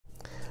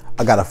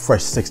I got a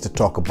fresh 6 to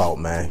talk about,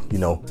 man. You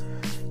know,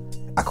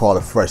 I call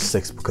it fresh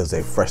 6 because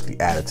they're freshly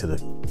added to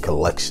the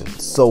collection.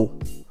 So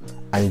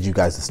I need you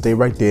guys to stay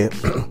right there.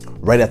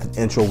 Right after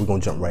the intro, we're gonna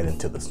jump right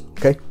into this,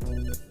 okay?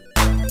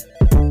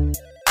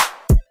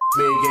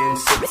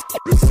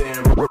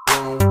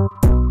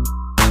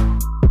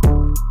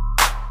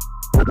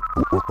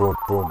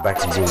 We're back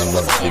to doing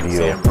another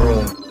video.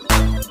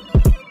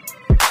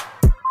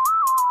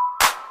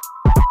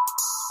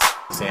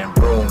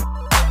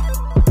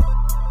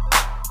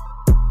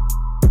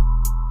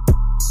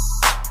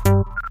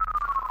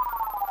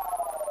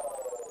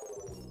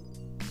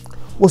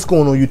 What's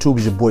going on YouTube?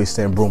 It's your boy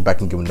Sambroome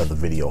back and give another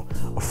video.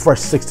 A fresh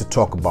 6 to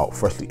talk about,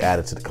 freshly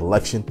added to the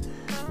collection.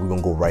 We're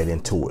gonna go right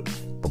into it.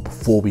 But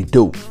before we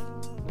do,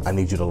 I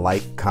need you to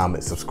like,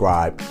 comment,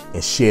 subscribe,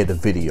 and share the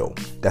video.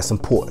 That's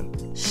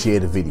important. Share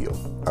the video.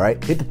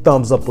 Alright? Hit the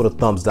thumbs up or the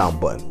thumbs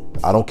down button.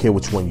 I don't care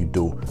which one you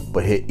do,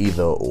 but hit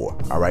either or.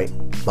 Alright?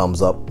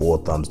 Thumbs up or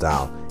thumbs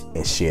down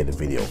and share the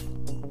video.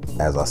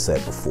 As I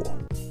said before.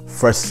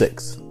 Fresh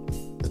 6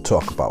 to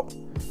talk about.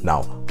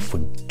 Now,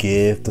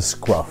 forgive the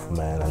scruff,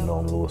 man. I know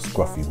I'm a little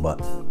scruffy,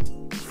 but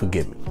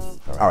forgive me.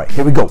 All right,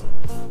 here we go.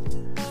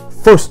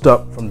 First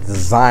up, from the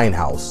design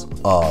house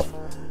of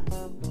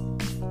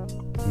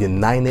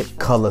United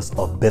Colors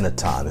of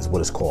Benetton is what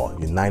it's called.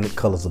 United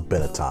Colors of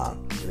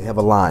Benetton. They have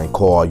a line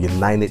called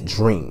United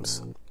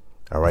Dreams.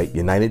 All right,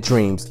 United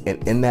Dreams,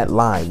 and in that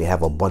line they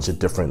have a bunch of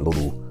different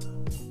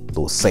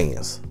little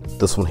sayings.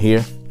 This one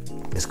here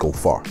is go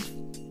far.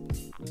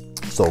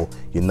 So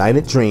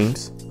United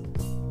Dreams,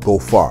 go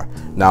far.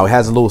 Now it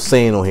has a little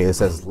saying on here. It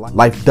says,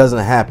 life doesn't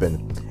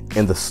happen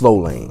in the slow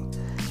lane.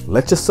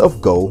 Let yourself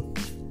go,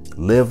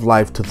 live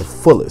life to the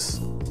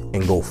fullest,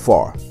 and go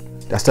far.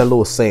 That's that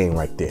little saying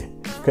right there.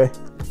 Okay.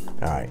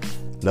 All right.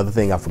 Another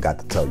thing I forgot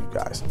to tell you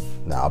guys.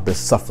 Now I've been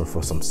suffering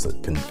from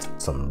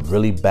some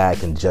really bad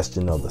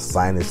congestion of the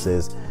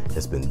sinuses.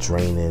 It's been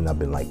draining. I've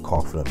been like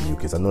coughing up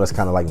mucus. I know that's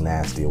kind of like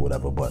nasty or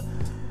whatever, but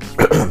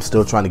I'm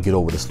still trying to get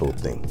over this little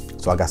thing.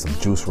 So I got some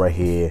juice right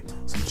here,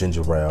 some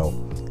ginger ale,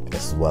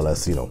 as well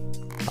as, you know,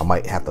 I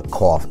might have to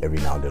cough every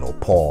now and then or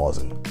pause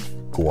and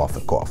go off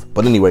and cough.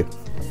 But anyway,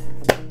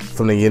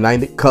 from the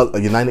United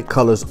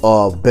Colors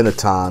of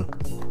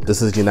Benetton,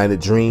 this is United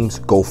Dreams,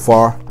 go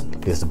far.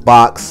 Here's the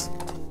box.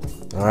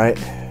 All right,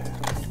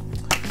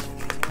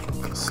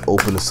 let's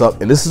open this up.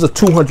 And this is a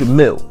 200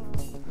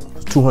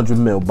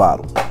 ml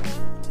bottle.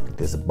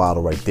 There's a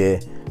bottle right there.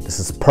 This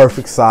is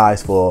perfect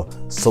size for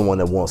someone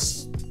that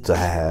wants to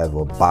have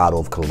a bottle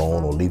of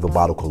cologne or leave a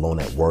bottle of cologne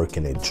at work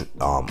in a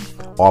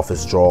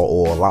office drawer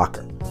or a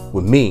locker.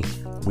 With me,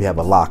 we have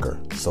a locker,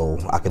 so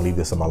I can leave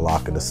this in my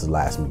locker. This will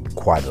last me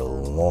quite a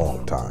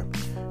long time.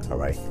 All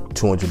right,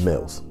 200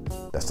 mils.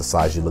 That's the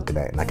size you're looking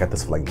at, and I got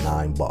this for like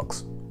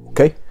 $9.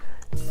 Okay,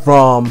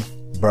 from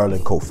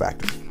Berlin Coat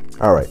Factory.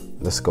 All right,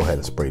 let's go ahead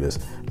and spray this.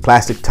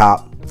 Plastic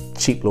top,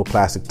 cheap little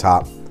plastic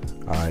top.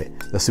 All right,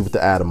 let's see what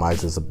the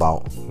atomizer is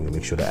about. Let me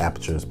make sure the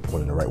aperture is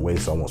pointing the right way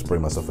so I won't spray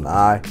myself in the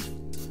eye.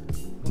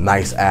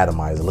 Nice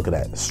atomizer, look at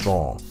that, it's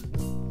strong.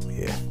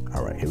 Yeah,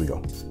 all right, here we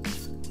go.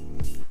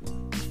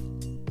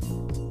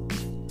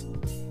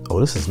 Oh,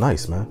 this is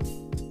nice, man.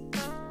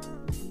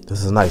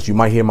 This is nice. You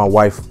might hear my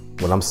wife,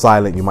 when I'm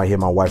silent, you might hear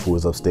my wife who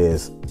is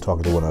upstairs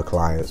talking to one of her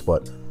clients,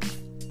 but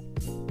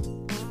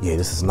yeah,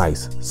 this is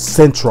nice.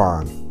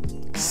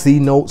 Citron, C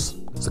notes,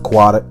 it's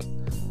aquatic.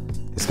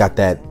 It's got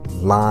that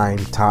lime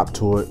top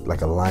to it,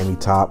 like a limey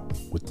top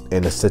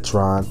and a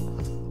citron.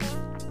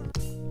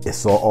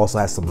 It also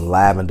has some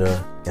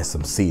lavender and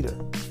some cedar.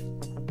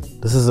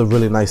 This is a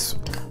really nice,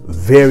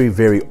 very,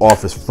 very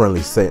office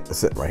friendly scent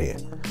right here.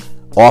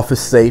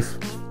 Office safe,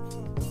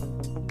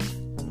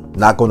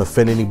 not going to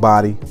offend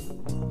anybody.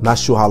 Not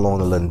sure how long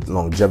the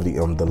longevity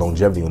on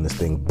this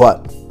thing,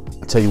 but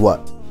I tell you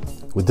what,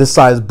 with this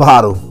size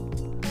bottle,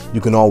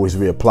 you can always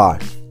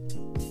reapply.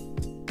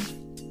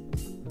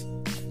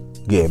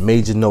 Yeah,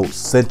 major notes,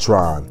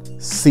 citron,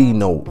 C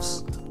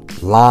notes,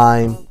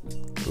 lime,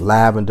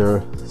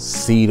 lavender,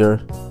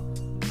 cedar.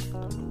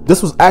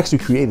 This was actually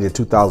created in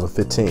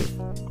 2015.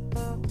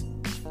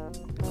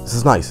 This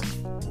is nice.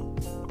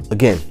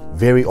 Again,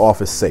 very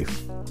office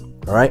safe.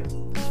 All right.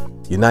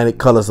 United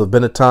Colors of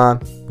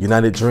Benetton,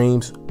 United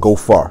Dreams, go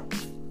far.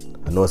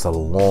 I know it's a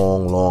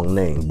long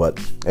name, but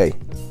hey,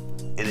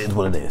 it is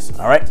what it is.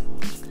 All right.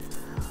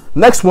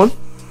 Next one,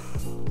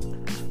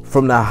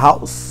 from the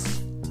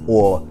house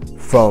or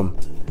from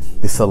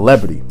the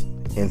celebrity,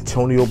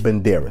 Antonio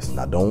Banderas.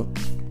 Now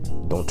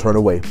don't turn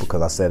away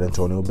because I said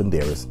Antonio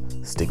Banderas.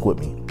 Stick with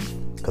me,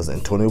 because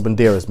Antonio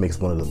Banderas makes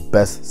one of the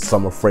best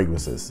summer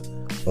fragrances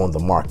on the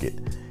market,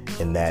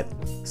 in that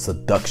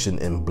Seduction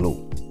in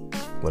Blue.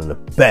 One of the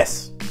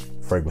best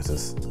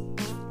fragrances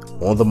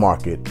on the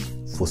market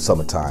for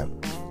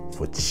summertime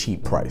for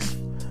cheap price.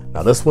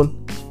 Now this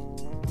one,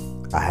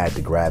 I had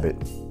to grab it,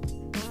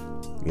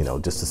 you know,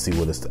 just to see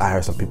what it's. I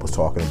heard some people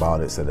talking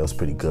about it, said it was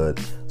pretty good,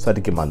 so I had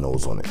to get my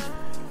nose on it.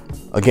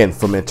 Again,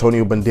 from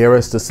Antonio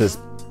Banderas, this is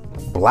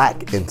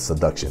Black in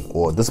Seduction,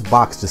 or this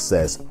box just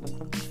says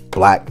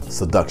Black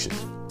Seduction.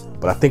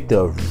 but I think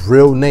the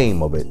real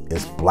name of it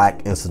is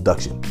Black and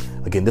Seduction.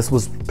 Again, this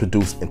was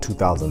produced in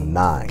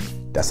 2009.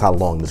 That's how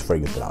long this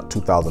fragrance been out.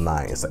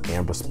 2009. It's an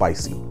amber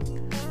spicy.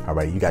 All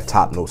right, you got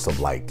top notes of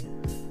like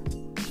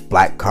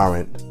black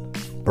currant,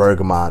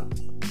 bergamot,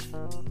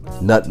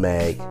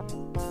 nutmeg,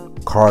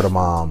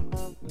 cardamom,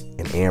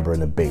 and amber in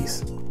the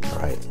base. All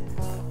right.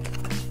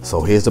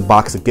 So here's the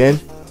box again.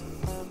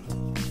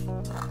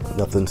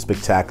 Nothing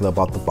spectacular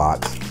about the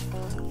box.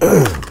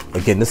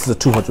 Again, this is a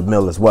 200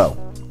 ml as well.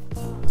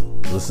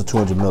 This is a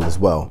 200 ml as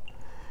well.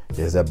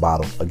 There's that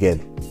bottle. Again,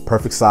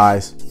 perfect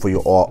size for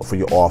your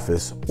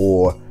office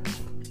or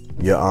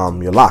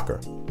your locker.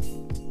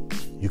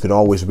 You can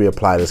always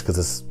reapply this because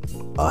it's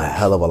a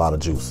hell of a lot of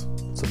juice.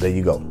 So there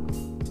you go.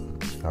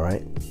 All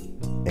right.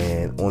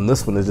 And on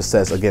this one, it just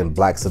says, again,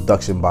 Black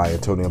Seduction by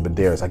Antonio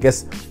Banderas. I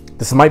guess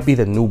this might be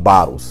the new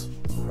bottles,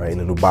 right? In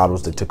the new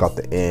bottles, they took out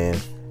the N,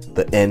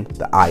 the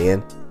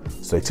IN.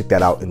 So they took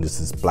that out, and this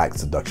is Black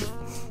Seduction.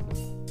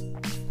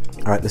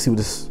 All right, let's see what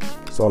this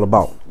is all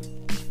about.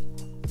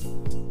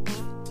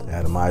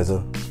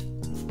 Atomizer,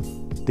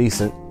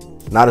 decent.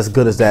 Not as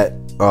good as that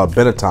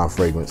Benetton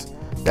fragrance.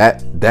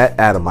 That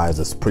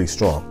atomizer is pretty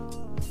strong.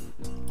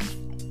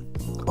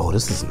 Oh,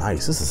 this is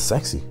nice. This is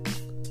sexy.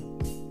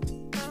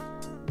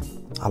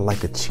 I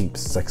like a cheap,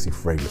 sexy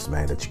fragrance,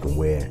 man, that you can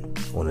wear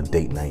on a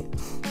date night.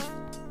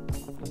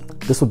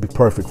 This would be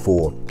perfect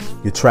for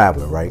your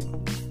traveler, right?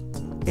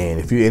 And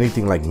if you're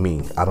anything like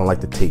me, I don't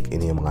like to take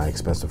any of my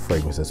expensive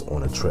fragrances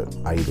on a trip.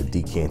 I either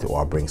decant it or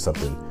I bring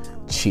something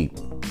cheap,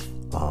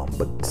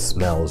 but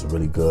smells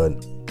really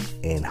good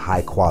and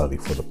high quality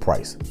for the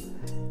price.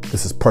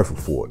 This is perfect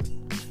for it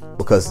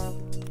because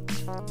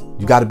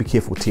you got to be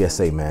careful with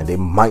TSA, man. They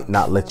might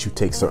not let you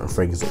take certain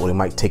fragrances, or they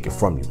might take it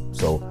from you.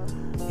 So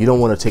you don't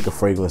want to take a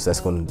fragrance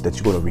that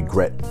you're going to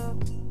regret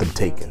them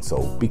taking.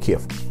 So be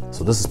careful.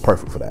 So this is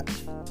perfect for that.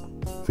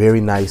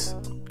 Very nice.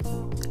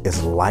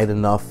 It's light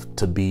enough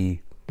to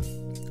be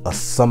a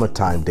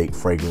summertime date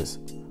fragrance,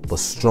 but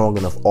strong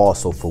enough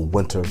also for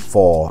winter,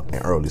 fall,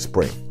 and early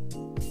spring.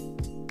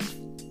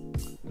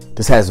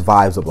 This has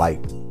vibes of like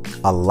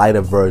a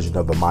lighter version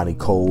of Amani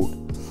Code.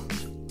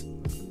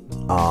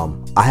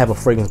 I have a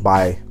fragrance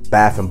by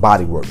Bath and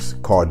Body Works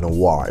called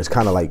Noir. It's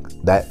kind of like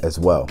that as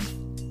well.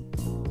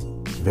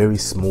 Very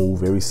smooth,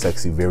 very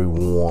sexy, very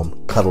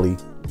warm, cuddly.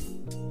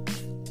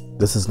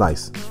 This is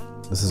nice.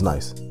 This is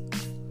nice.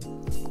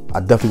 I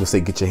definitely would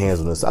say get your hands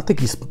on this. I think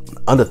he's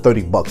under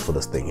 30 bucks for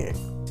this thing here.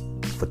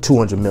 For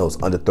 200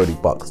 mils, under 30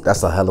 bucks.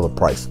 That's a hell of a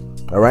price.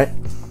 All right,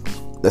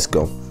 let's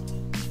go.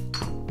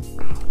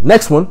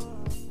 Next one,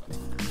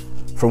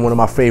 from one of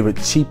my favorite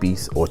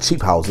cheapies or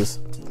cheap houses,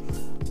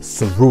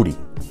 Cerruti.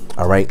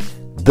 All right,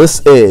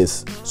 this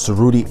is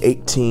Cerruti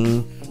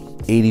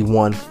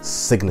 1881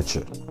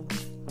 Signature.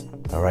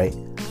 All right,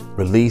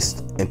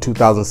 released in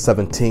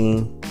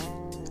 2017.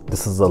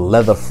 This is a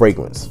leather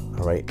fragrance.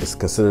 All right, it's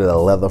considered a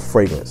leather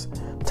fragrance.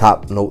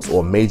 Top notes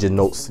or major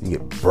notes, you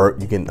get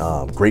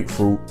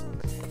grapefruit,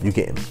 you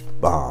get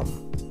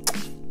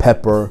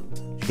pepper,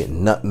 you get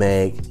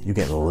nutmeg, you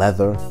get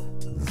leather,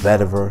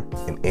 vetiver,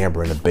 and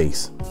amber in the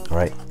base. All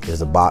right,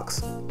 here's a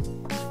box.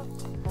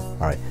 All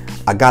right,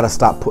 I gotta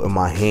stop putting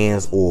my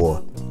hands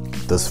or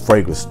this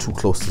fragrance too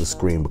close to the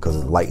screen because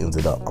it lightens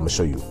it up. I'm gonna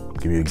show you,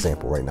 give you an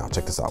example right now.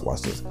 Check this out,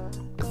 watch this.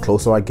 The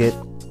closer I get,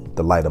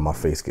 the lighter my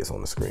face gets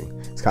on the screen.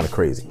 It's kind of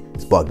crazy.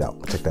 It's bugged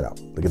out. Check that out.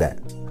 Look at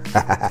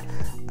that.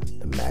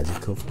 The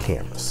magic of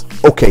cameras.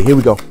 Okay, here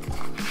we go.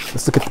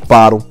 Let's look at the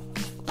bottle.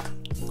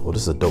 Oh,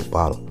 this is a dope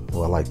bottle.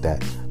 Oh, I like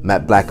that.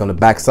 Matte black on the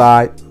back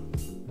side.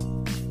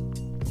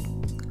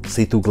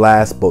 See-through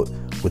glass, but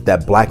with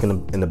that black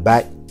in the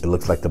back, it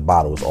looks like the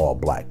bottle is all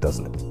black,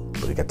 doesn't it?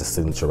 But you got the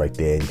signature right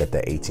there. You got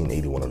that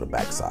 1881 on the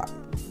back side.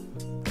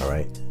 All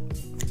right.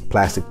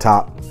 Plastic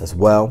top as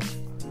well.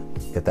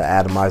 Get the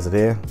atomizer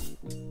there.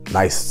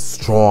 Nice,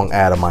 strong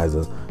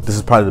atomizer. This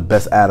is probably the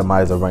best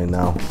atomizer right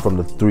now from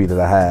the three that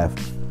I have.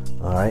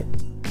 All right,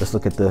 let's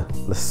look at the,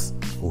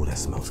 ooh, that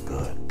smells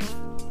good.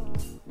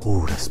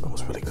 Ooh, that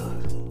smells really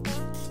good.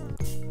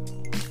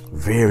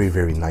 Very,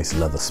 very nice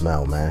leather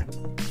smell, man.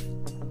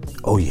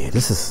 Oh yeah,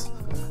 this is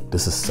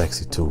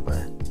sexy too,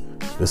 man.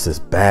 This is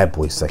bad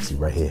boy sexy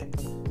right here.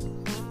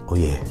 Oh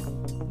yeah,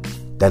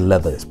 that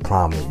leather is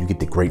prominent. You get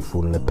the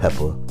grapefruit and the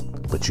pepper,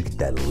 but you get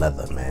that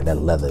leather, man. That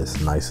leather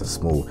is nice and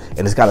smooth.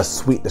 And it's got a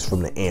sweetness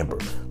from the amber.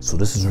 So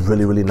this is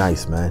really, really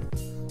nice, man.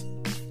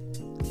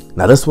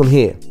 Now this one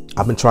here,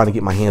 I've been trying to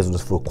get my hands on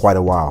this for quite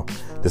a while.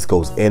 This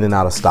goes in and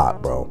out of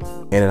stock, bro.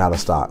 In and out of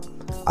stock.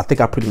 I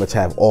think I pretty much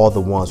have all the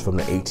ones from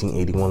the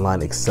 1881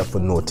 line except for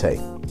Norte.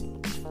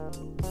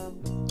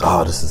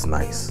 Oh, this is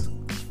nice.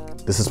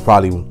 This is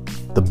probably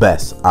the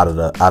best out of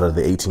the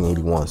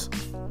 1881s.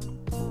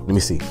 Let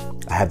me see.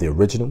 I have the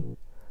original.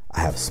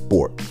 I have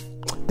Sport.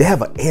 They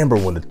have an amber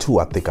one too.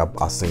 I think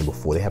I've seen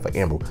before. They have an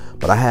amber,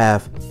 but I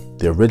have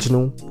the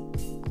original.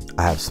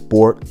 I have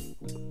Sport.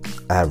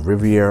 I have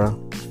Riviera,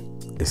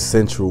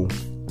 Essential,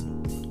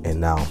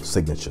 and now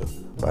Signature.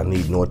 But I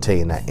need Norte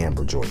in that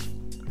amber joint,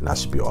 and I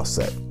should be all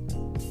set.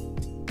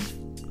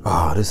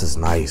 Oh, this is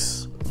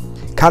nice.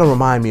 kind of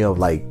remind me of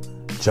like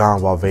John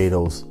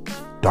Varvatos'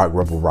 Dark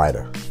Rebel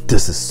Rider.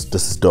 This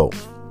is dope.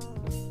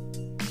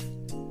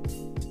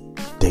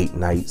 Date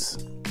nights,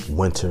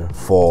 winter,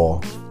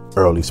 fall,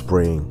 early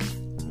spring.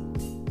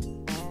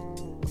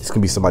 This can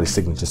be somebody's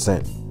signature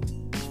scent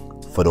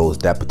for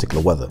that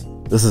particular weather.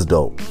 This is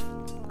dope.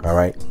 All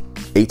right,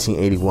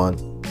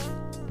 1881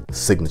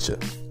 signature.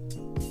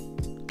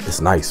 It's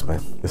nice,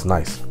 man. It's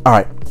nice. All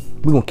right,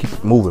 we're gonna keep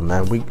it moving,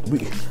 man.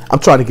 I'm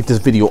trying to get this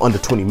video under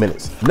 20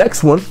 minutes.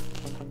 Next one,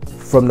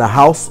 from the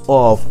house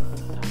of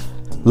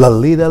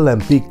Lolita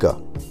Lempicka.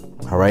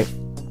 All right,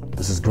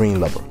 this is Green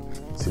Lover.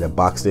 See that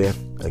box there?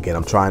 Again,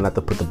 I'm trying not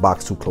to put the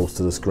box too close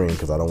to the screen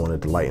because I don't want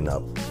it to lighten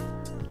up.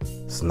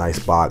 It's a nice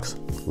box.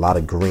 A lot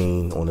of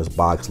green on this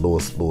box. Little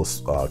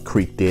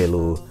creek there,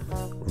 little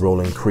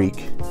rolling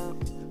creek.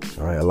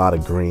 All right, a lot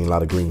of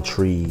green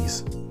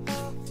trees.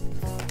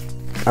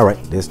 All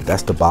right,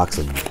 that's the box.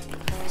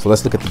 So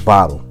let's look at the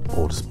bottle.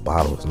 Oh, this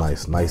bottle is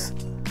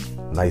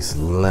nice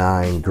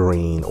lime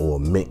green or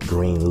mint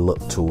green look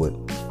to it.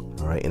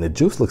 All right, and the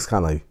juice looks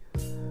kind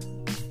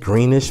of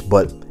greenish,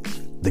 but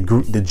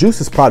the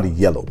juice is probably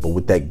yellow, but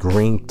with that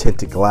green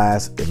tinted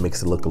glass, it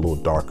makes it look a little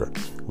darker,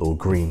 a little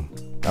green.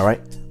 All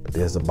right, but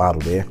there's the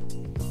bottle there.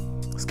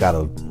 It's got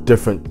a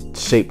different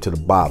shape to the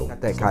bottle.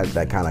 Got that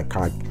kind of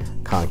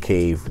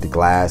concave. The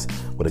glass,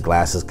 where the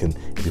glasses can,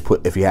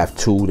 if you have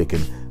two, they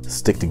can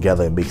stick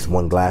together and makes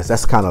one glass.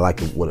 That's kind of like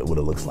what it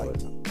looks like.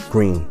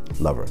 Green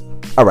Lover.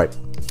 All right,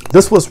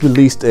 this was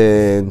released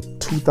in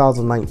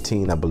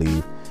 2019, I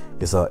believe.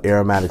 It's an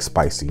aromatic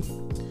spicy.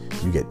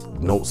 You get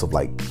notes of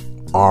like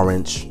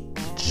orange,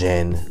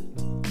 gin,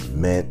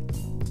 mint,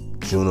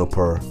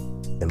 juniper,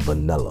 and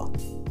vanilla.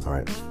 All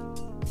right,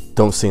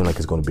 don't seem like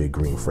it's going to be a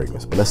green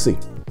fragrance, but let's see.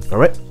 All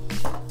right,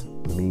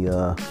 let me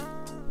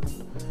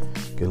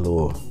get a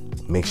little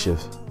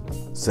makeshift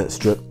scent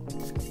strip.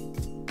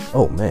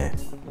 Oh man,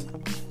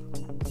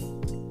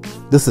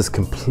 this is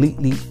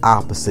completely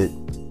opposite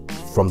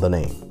from the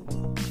name.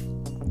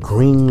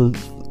 Green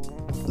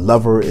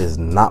Lover is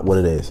not what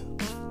it is,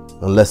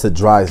 unless it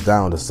dries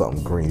down to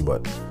something green.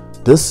 But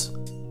this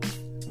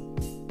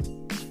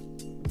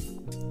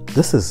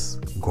is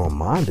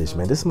gourmandish,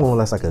 man. This is more or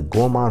less like a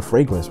gourmand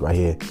fragrance right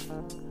here.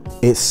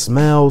 It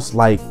smells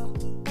like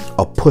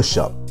a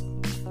push-up.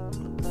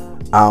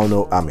 I don't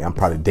know, I mean, I'm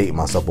probably dating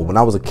myself, but when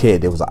I was a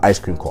kid, there was an ice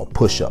cream called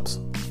push-ups.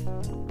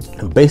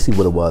 And basically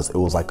what it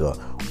was like a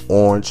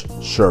orange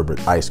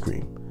sherbet ice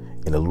cream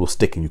in a little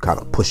stick, and you kind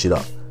of push it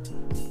up.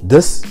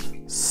 This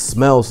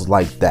smells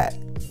like that.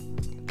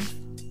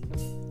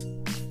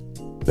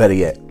 Better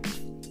yet,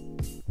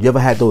 you ever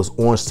had those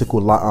orange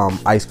sickle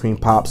ice cream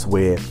pops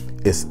where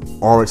it's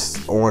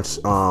orange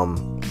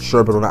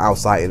sherbet on the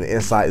outside and the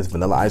inside is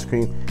vanilla ice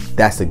cream?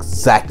 That's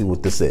exactly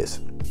what this is.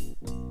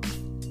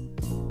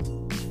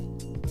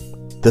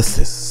 This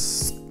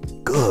is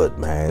good,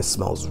 man. It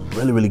smells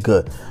really, really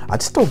good. I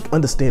just don't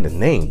understand the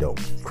name though.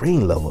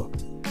 Green Lover.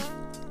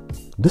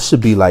 This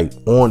should be like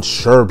orange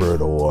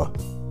sherbet or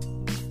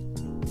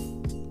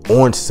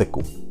orange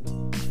sickle.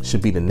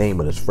 Should be the name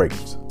of this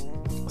fragrance.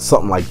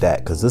 Something like that,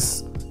 because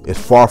this is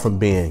far from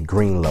being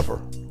Green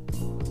Lover.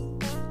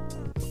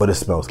 But it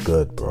smells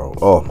good, bro.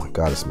 Oh my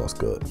God, it smells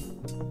good.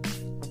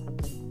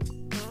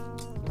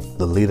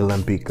 Lolita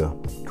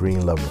Lempicka,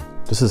 Green Lover.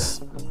 This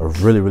is a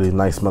really, really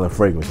nice smelling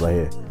fragrance right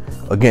here.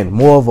 Again,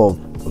 more of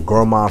a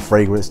gourmand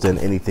fragrance than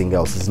anything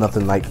else. It's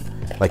nothing like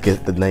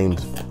the name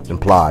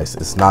implies.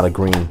 It's not a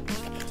green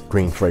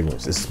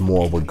fragrance. It's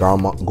more of a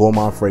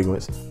gourmand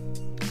fragrance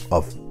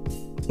of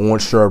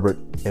orange sherbet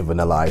and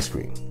vanilla ice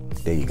cream.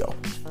 There you go.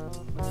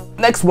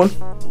 Next one.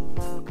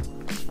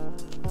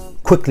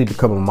 Quickly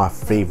becoming my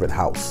favorite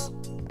house.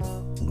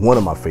 One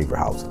of my favorite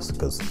houses,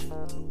 because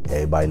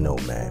everybody know,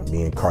 man,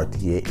 me and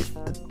Cartier,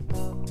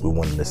 we're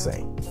one and the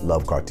same.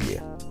 Love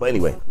Cartier. But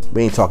anyway,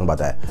 we ain't talking about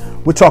that.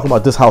 We're talking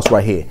about this house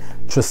right here.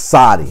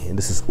 Trussardi, and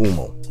this is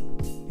Uomo.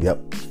 Yep,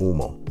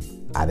 Uomo.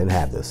 I didn't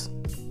have this.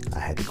 I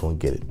had to go and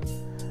get it.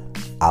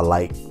 I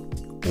like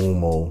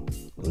Uomo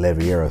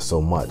Riviera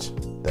so much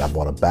that I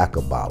bought a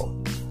backup bottle.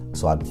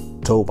 So I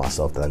told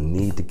myself that I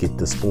need to get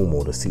this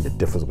Uomo to see the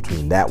difference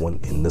between that one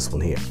and this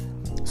one here.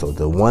 So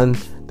the one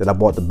that I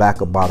bought the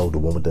backup bottle, the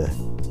one with the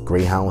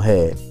Greyhound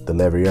head, the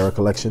Riviera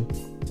collection,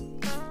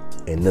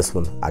 and this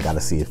one, I gotta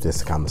see if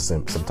there's kind of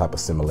some type of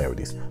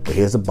similarities. But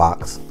here's the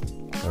box.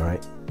 All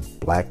right,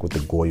 black with the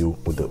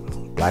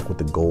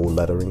gold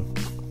lettering.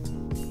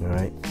 All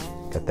right,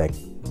 got that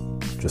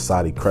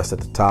Trussardi crest at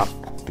the top,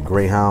 the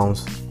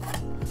Greyhounds.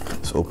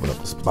 Let's open up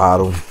this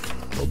bottle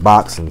or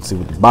box and see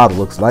what the bottle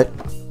looks like.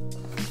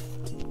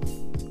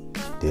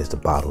 There's the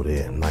bottle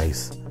there,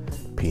 nice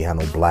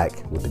piano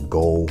black with the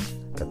gold.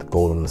 Got the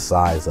gold on the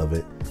sides of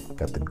it.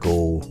 Got the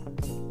gold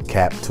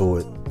cap to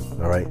it.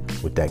 All right,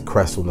 with that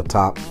crest on the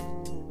top.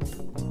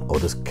 Oh,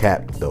 this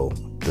cap though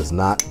does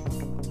not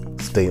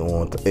stay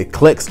on. It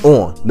clicks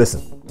on.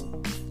 Listen,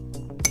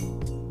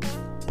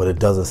 but it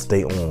doesn't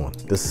stay on.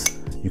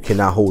 You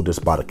cannot hold this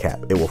by the cap.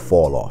 It will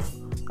fall off.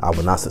 I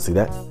would not see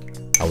that.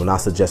 I would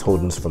not suggest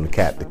holding this from the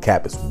cap. The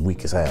cap is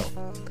weak as hell.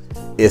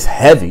 It's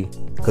heavy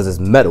because it's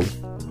metal,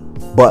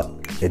 but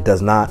it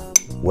does not,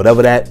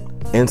 whatever that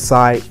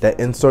inside, that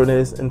insert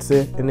is in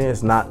there,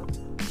 it's not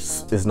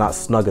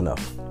snug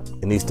enough.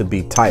 It needs to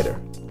be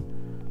tighter,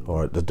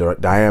 or the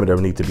diameter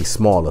needs to be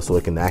smaller so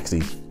it can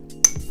actually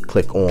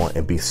click on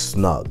and be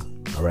snug.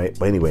 All right,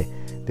 but anyway,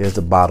 there's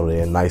the bottle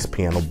there, nice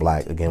piano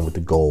black, again with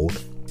the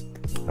gold.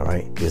 All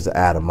right, here's the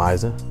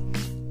atomizer.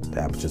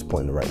 The aperture's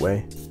pointing the right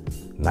way.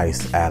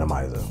 Nice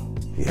atomizer.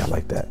 Yeah, I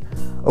like that.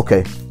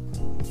 Okay.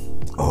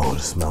 Oh, it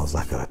smells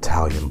like an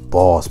Italian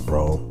boss,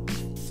 bro.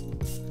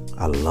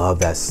 I love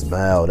that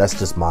smell. That's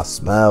just my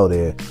smell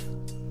there.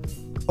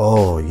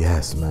 Oh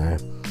yes, man.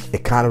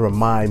 It kind of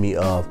reminds me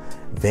of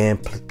Van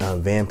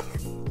Cleef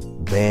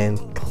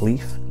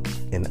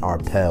and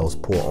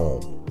Arpels Pour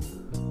Homme.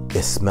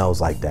 It smells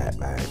like that,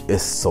 man.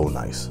 It's so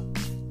nice.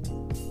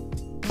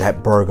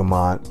 That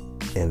bergamot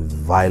and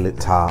violet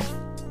top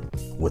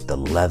with the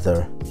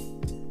leather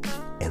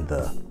and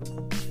the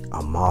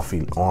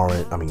Amalfi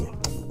orange. I mean,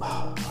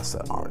 I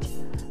said orange.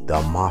 The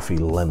Amalfi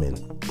lemon,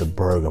 the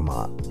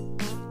bergamot,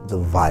 the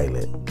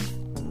violet,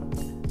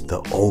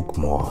 the oak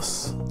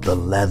moss, the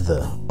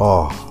leather.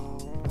 Oh,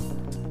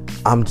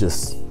 I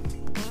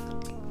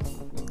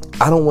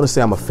don't want to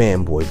say I'm a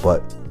fanboy,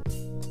 but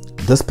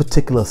this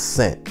particular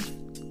scent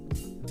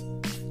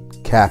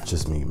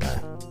captures me,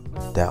 man.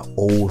 That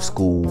old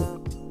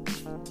school,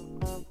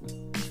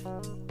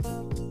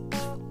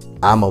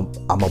 I'm a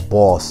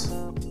boss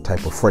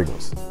type of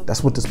fragrance.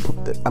 That's what this,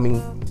 I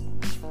mean,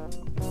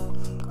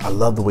 I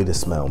love the way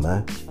this smell,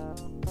 man.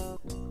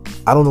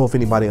 I don't know if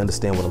anybody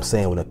understand what I'm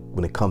saying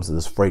when it comes to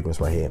this fragrance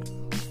right here.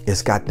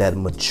 It's got that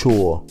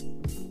mature,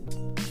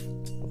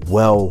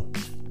 well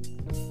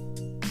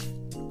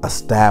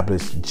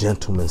established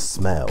gentleman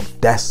smell.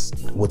 That's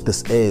what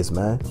this is,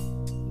 man.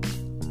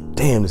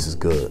 Damn, this is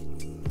good.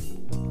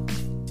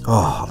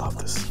 Oh, I love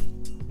this.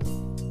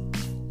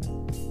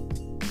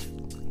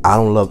 I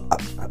don't love,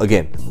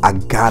 again, I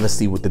gotta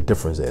see what the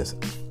difference is.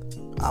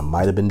 I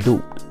might have been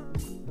duped.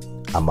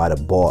 I might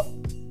have bought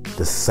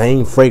the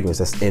same fragrance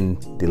that's in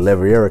the La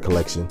Riviera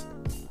collection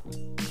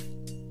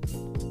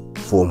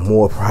for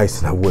more price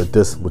than I would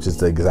this, which is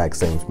the exact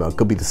same smell. It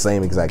could be the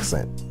same exact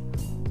scent.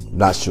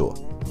 Not sure,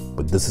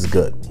 but this is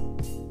good.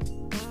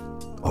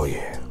 Oh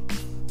yeah.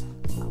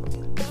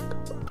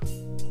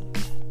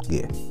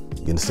 Yeah,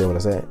 you understand what I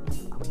said?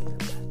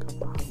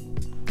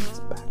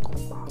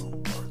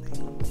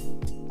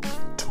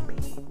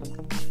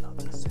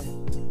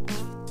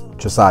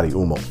 Trussardi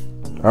Uomo.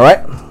 All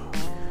right,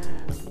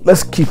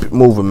 let's keep it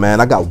moving, man.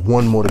 I got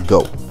one more to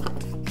go.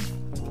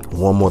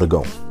 One more to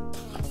go.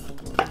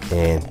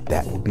 And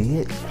that will be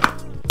it.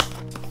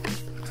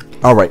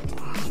 All right,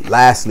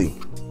 lastly,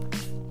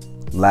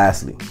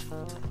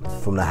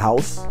 from the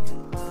house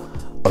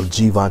of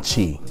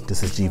Givenchy.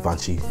 This is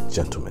Givenchy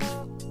Gentleman.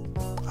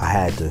 I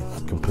had to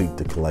complete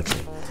the collection.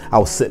 I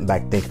was sitting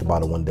back thinking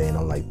about it one day and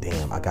I'm like,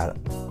 damn, I got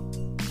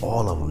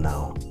all of them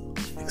now,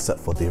 except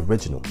for the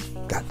original.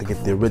 Got to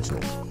get the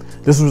original.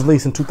 This was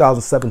released in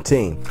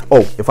 2017.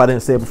 Oh, if I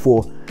didn't say it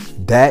before,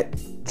 that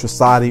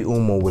Trussardi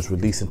Uomo was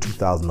released in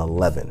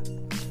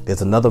 2011.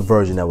 There's another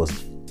version that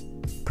was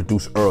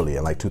produced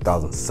earlier, like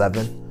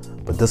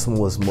 2007, but this one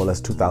was more or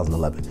less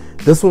 2011.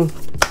 This one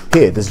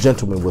here, this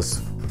gentleman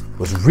was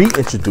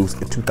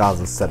reintroduced in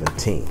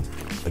 2017.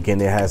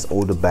 Again, it has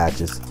older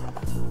batches,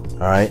 all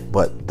right,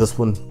 but this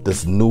one,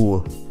 this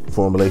newer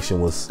formulation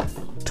was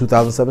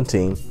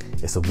 2017.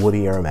 It's a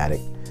woody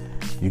aromatic.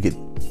 You get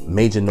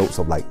major notes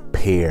of like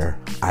pear,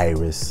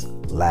 iris,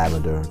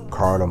 lavender,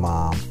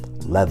 cardamom,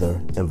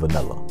 leather, and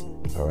vanilla.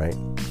 All right.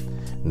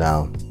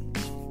 Now,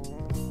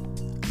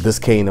 this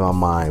came to my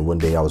mind one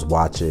day. I was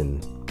watching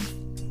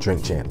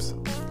Drink Champs,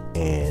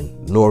 and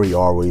Nori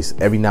always,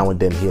 every now and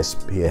then,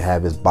 he'll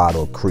have his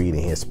bottle of Creed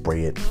and he'll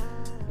spray it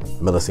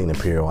Millicene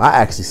Imperial. I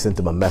actually sent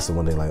him a message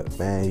one day like,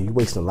 man, you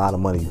wasting a lot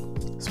of money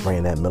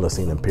spraying that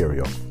Millicene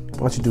Imperial.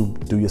 Why don't you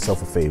do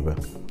yourself a favor?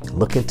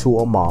 Look into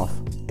a moth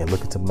and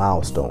look into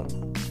Milestone,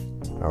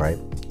 all right,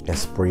 and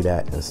spray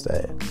that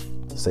instead.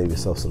 Save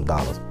yourself some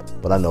dollars.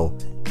 But I know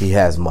he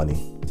has money,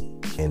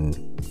 and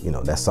you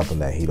know that's something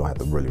that he don't have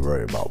to really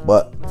worry about.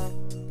 But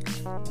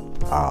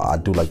I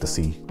do like to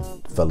see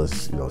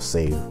fellas, you know,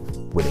 save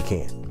where they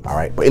can. All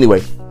right. But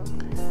anyway,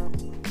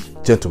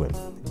 gentlemen,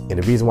 and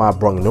the reason why I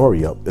brought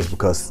Nori up is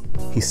because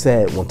he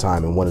said one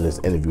time in one of his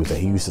interviews that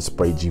he used to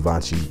spray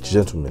Givenchy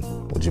Gentleman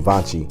or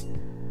Givenchy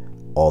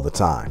all the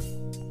time.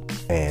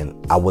 And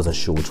I wasn't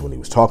sure which one he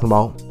was talking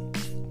about,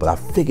 but I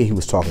figured he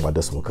was talking about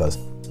this one because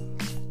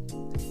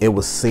it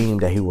would seem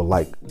that he would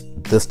like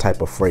this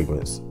type of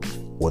fragrance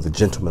or the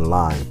Gentleman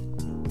line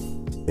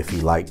if he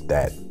liked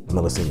that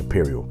Millicene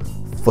Imperial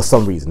for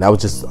some reason. That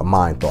was just a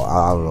mind thought.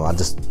 I don't know. I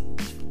just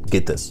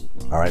get this.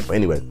 All right. But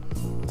anyway,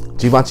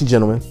 Givenchy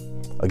Gentleman,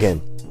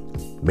 again,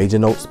 major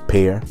notes: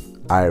 pear,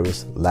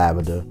 iris,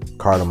 lavender,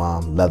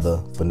 cardamom,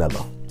 leather,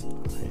 vanilla.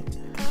 Right.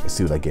 Let's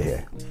see what I get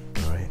here.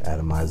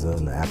 Atomizer,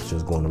 and the aperture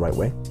is going the right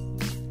way.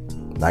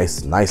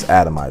 Nice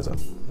atomizer.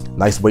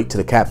 Nice weight to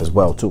the cap as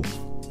well too.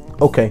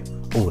 Okay.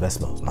 Oh, that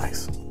smells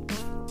nice.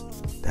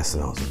 That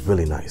smells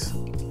really nice.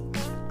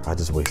 I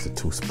just wasted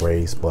 2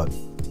 sprays, but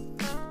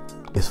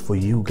it's for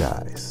you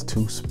guys.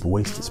 2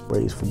 wasted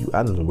sprays for you.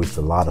 I didn't waste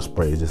a lot of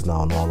sprays just now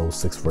on all those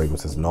 6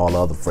 fragrances and all the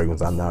other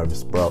fragrances I now have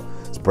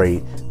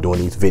sprayed doing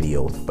these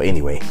videos. But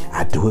anyway,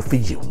 I do it for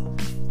you.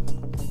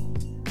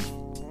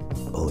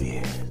 Oh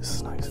yeah, this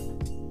is nice.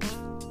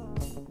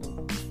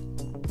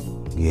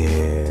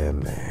 Yeah,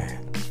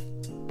 man.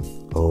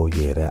 Oh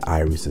yeah, that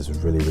iris is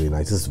really, really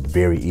nice. This is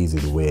very easy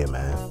to wear,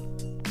 man.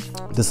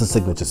 This is a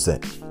signature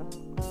scent.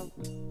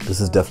 This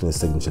is definitely a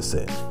signature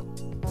scent.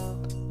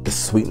 The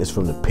sweetness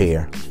from the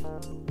pear,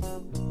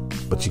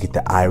 but you get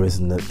the iris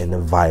and the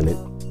violet.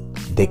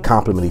 They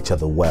complement each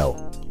other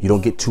well. You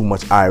don't get too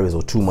much iris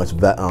or too much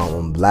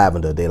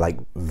lavender. They like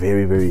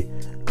very, very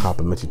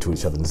complementary to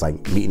each other. And it's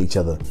like meeting each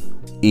other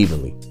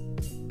evenly.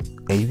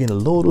 And you get a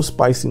little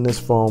spiciness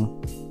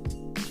from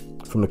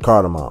the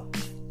cardamom.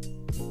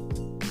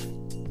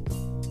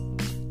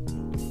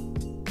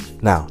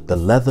 Now the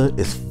leather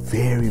is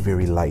very,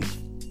 very light,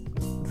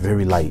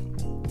 very light.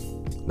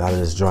 Now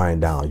that it's drying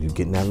down, you're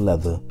getting that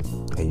leather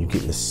and you're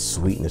getting the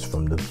sweetness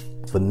from the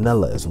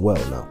vanilla as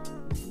well now.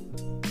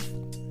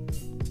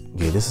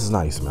 Yeah, this is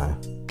nice, man.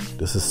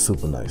 This is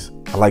super nice.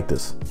 I like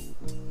this.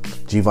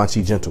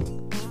 Givenchy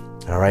Gentleman.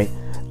 All right.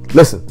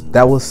 Listen,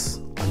 that was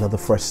another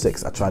fresh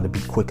 6. I tried to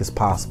be quick as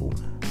possible.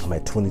 I'm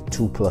at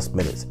 22 plus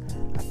minutes.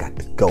 I got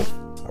to go.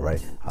 All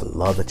right. I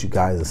love that you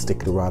guys are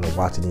sticking around and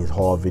watching these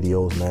haul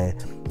videos, man.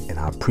 And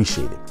I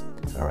appreciate it.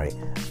 All right.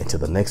 Until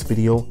the next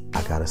video,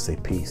 I got to say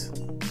peace.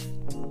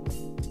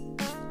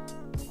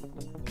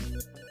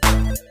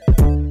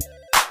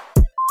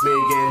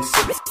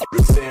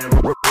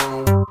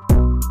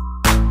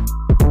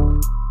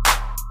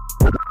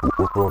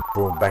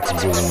 Back to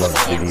doing another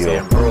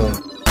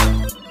video.